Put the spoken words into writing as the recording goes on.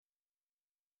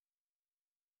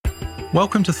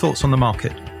Welcome to Thoughts on the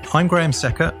Market. I'm Graham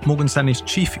Secker, Morgan Stanley's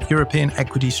Chief European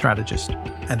Equity Strategist.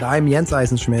 And I'm Jens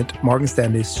Eisenschmidt, Morgan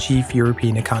Stanley's Chief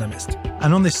European Economist.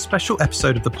 And on this special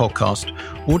episode of the podcast,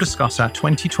 we'll discuss our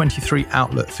 2023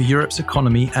 outlook for Europe's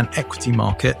economy and equity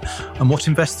market and what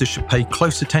investors should pay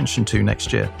close attention to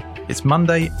next year. It's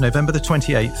Monday, November the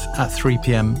 28th at 3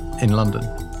 p.m. in London.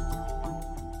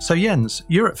 So Jens,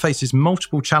 Europe faces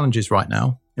multiple challenges right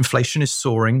now. Inflation is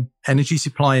soaring, energy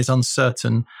supply is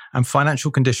uncertain, and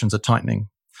financial conditions are tightening.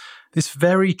 This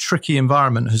very tricky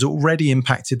environment has already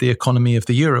impacted the economy of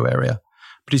the euro area.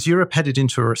 But is Europe headed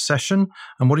into a recession?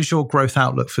 And what is your growth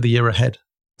outlook for the year ahead?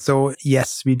 So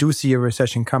yes, we do see a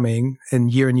recession coming. In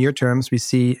year-on-year terms, we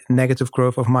see negative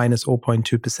growth of minus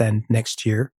 0.2% next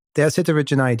year. There's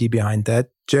heterogeneity behind that.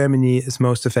 Germany is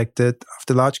most affected. Of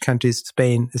the large countries,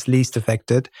 Spain is least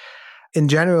affected. In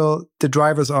general, the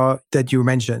drivers are that you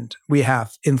mentioned. We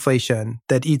have inflation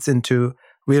that eats into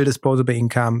real disposable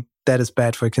income. That is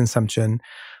bad for consumption.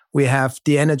 We have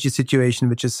the energy situation,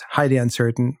 which is highly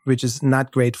uncertain, which is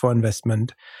not great for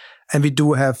investment. And we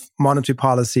do have monetary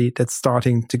policy that's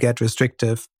starting to get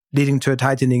restrictive, leading to a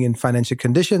tightening in financial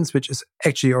conditions, which is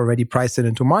actually already priced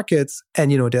into markets.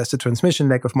 And, there's the transmission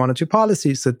lag of monetary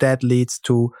policy. So that leads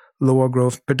to lower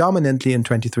growth predominantly in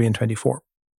 23 and 24.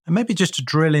 And maybe just to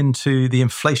drill into the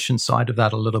inflation side of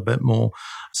that a little bit more.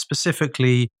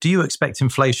 Specifically, do you expect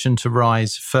inflation to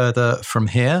rise further from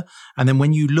here? And then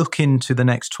when you look into the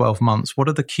next 12 months, what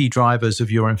are the key drivers of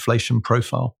your inflation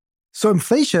profile? So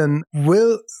inflation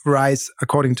will rise,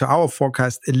 according to our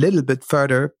forecast, a little bit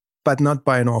further, but not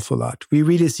by an awful lot. We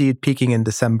really see it peaking in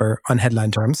December on headline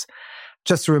terms.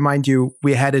 Just to remind you,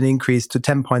 we had an increase to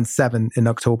 10.7 in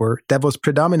October. That was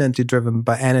predominantly driven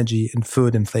by energy and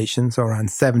food inflation. So around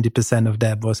 70% of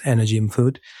that was energy and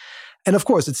food. And of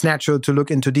course, it's natural to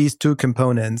look into these two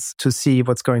components to see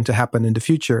what's going to happen in the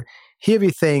future. Here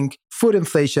we think food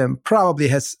inflation probably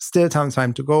has still some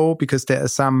time to go because there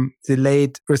is some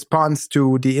delayed response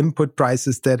to the input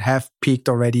prices that have peaked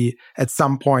already at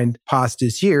some point past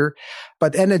this year.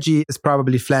 But energy is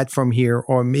probably flat from here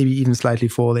or maybe even slightly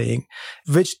falling,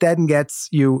 which then gets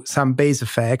you some base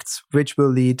effects, which will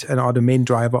lead and are the main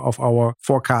driver of our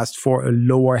forecast for a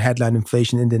lower headline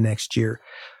inflation in the next year.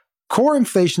 Core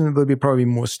inflation will be probably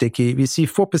more sticky. We see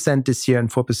 4% this year and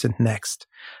 4% next.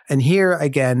 And here,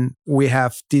 again, we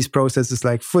have these processes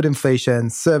like food inflation,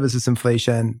 services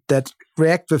inflation that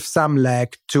react with some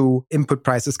lag to input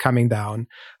prices coming down.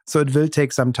 So it will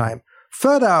take some time.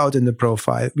 Further out in the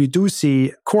profile, we do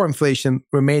see core inflation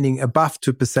remaining above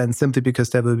 2% simply because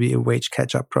there will be a wage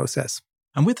catch-up process.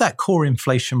 And with that core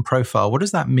inflation profile, what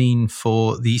does that mean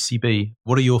for the ECB?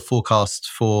 What are your forecasts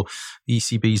for the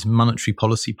ECB's monetary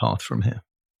policy path from here?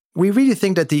 We really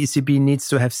think that the ECB needs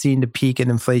to have seen the peak in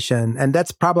inflation. And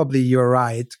that's probably, you're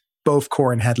right, both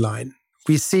core and headline.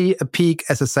 We see a peak,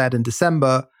 as I said, in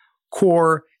December,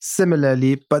 core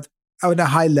similarly, but at a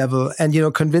high level and,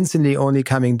 convincingly only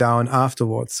coming down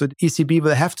afterwards. So the ECB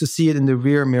will have to see it in the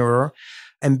rear mirror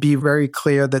and be very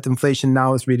clear that inflation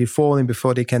now is really falling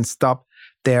before they can stop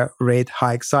their rate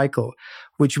hike cycle,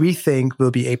 which we think will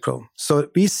be April. So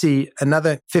we see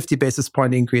another 50 basis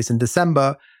point increase in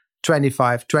December,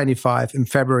 25 in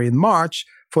February and March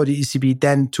for the ECB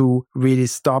then to really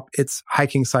stop its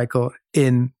hiking cycle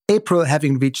in April,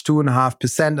 having reached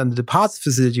 2.5% on the deposit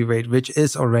facility rate, which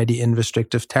is already in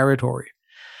restrictive territory.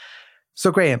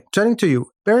 So Graham, turning to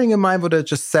you, bearing in mind what I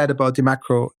just said about the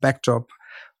macro backdrop,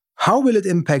 how will it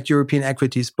impact European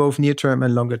equities, both near term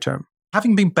and longer term?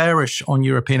 Having been bearish on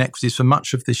European equities for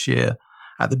much of this year,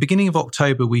 at the beginning of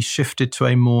October, we shifted to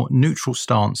a more neutral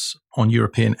stance on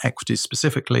European equities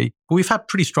specifically. But we've had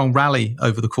pretty strong rally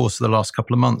over the course of the last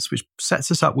couple of months, which sets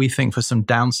us up, we think, for some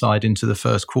downside into the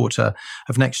first quarter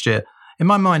of next year. In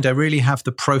my mind, I really have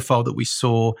the profile that we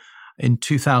saw in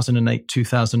 2008,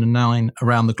 2009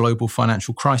 around the global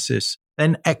financial crisis.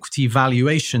 Then equity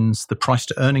valuations, the price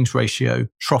to earnings ratio,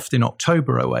 troughed in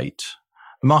October 2008.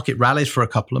 The market rallied for a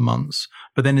couple of months,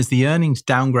 but then as the earnings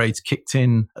downgrades kicked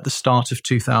in at the start of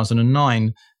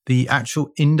 2009, the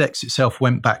actual index itself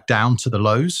went back down to the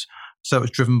lows. So it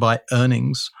was driven by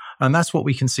earnings. And that's what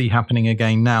we can see happening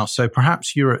again now. So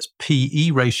perhaps Europe's PE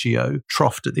ratio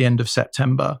troughed at the end of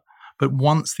September. But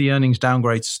once the earnings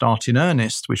downgrades start in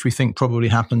earnest, which we think probably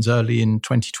happens early in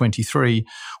 2023,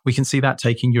 we can see that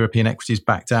taking European equities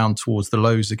back down towards the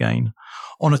lows again.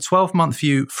 On a 12-month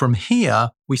view from here,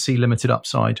 we see limited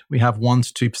upside. We have 1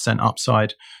 to 2%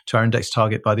 upside to our index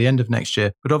target by the end of next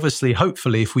year. But obviously,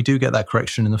 hopefully, if we do get that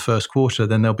correction in the first quarter,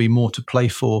 then there'll be more to play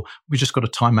for. We just got to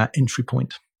time that entry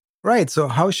point. Right. So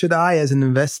how should I, as an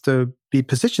investor, be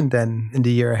positioned then in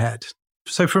the year ahead?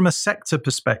 So from a sector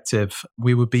perspective,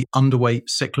 we would be underweight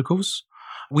cyclicals.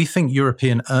 We think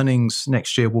European earnings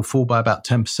next year will fall by about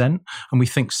 10%, and we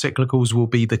think cyclicals will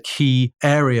be the key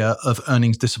area of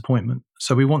earnings disappointment.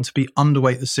 So we want to be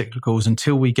underweight the cyclicals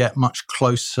until we get much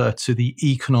closer to the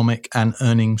economic and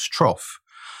earnings trough.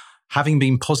 Having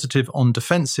been positive on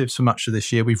defensives for much of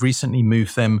this year, we've recently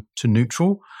moved them to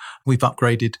neutral. We've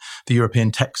upgraded the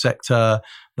European tech sector,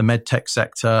 the med tech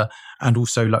sector, and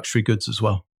also luxury goods as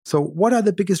well. So what are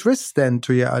the biggest risks then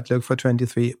to your outlook for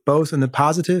 23, both on the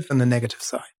positive and the negative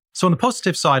side? So on the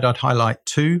positive side, I'd highlight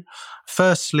two.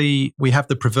 Firstly, we have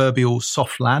the proverbial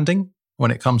soft landing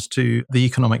when it comes to the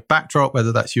economic backdrop,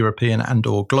 whether that's European and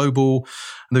or global.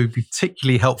 That would be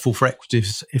particularly helpful for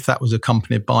equities if that was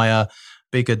accompanied by a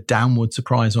bigger downward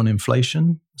surprise on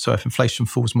inflation. So if inflation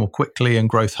falls more quickly and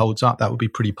growth holds up, that would be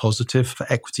pretty positive for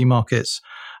equity markets.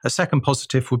 A second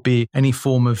positive would be any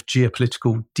form of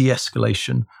geopolitical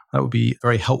de-escalation. That would be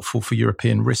very helpful for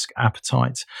European risk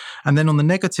appetite. And then on the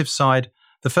negative side,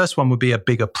 the first one would be a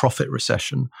bigger profit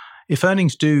recession. If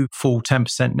earnings do fall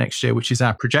 10% next year, which is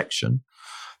our projection,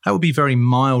 that would be very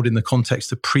mild in the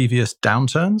context of previous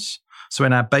downturns. So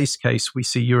in our base case, we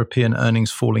see European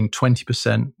earnings falling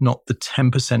 20%, not the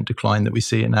 10% decline that we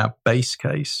see in our base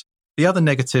case. The other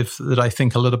negative that I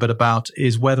think a little bit about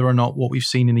is whether or not what we've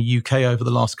seen in the UK over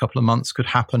the last couple of months could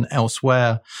happen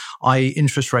elsewhere, i.e.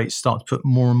 interest rates start to put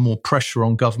more and more pressure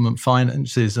on government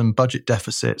finances and budget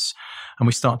deficits, and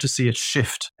we start to see a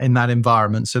shift in that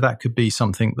environment. So that could be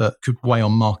something that could weigh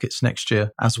on markets next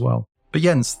year as well. But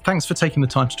Jens, thanks for taking the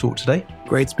time to talk today.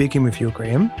 Great speaking with you,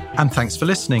 Graham. And thanks for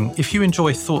listening. If you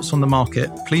enjoy Thoughts on the Market,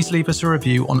 please leave us a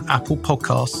review on Apple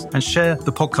Podcasts and share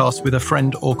the podcast with a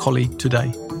friend or colleague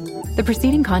today. The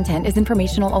preceding content is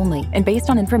informational only and based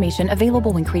on information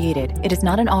available when created. It is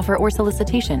not an offer or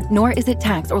solicitation, nor is it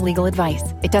tax or legal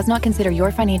advice. It does not consider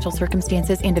your financial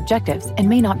circumstances and objectives and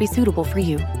may not be suitable for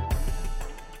you.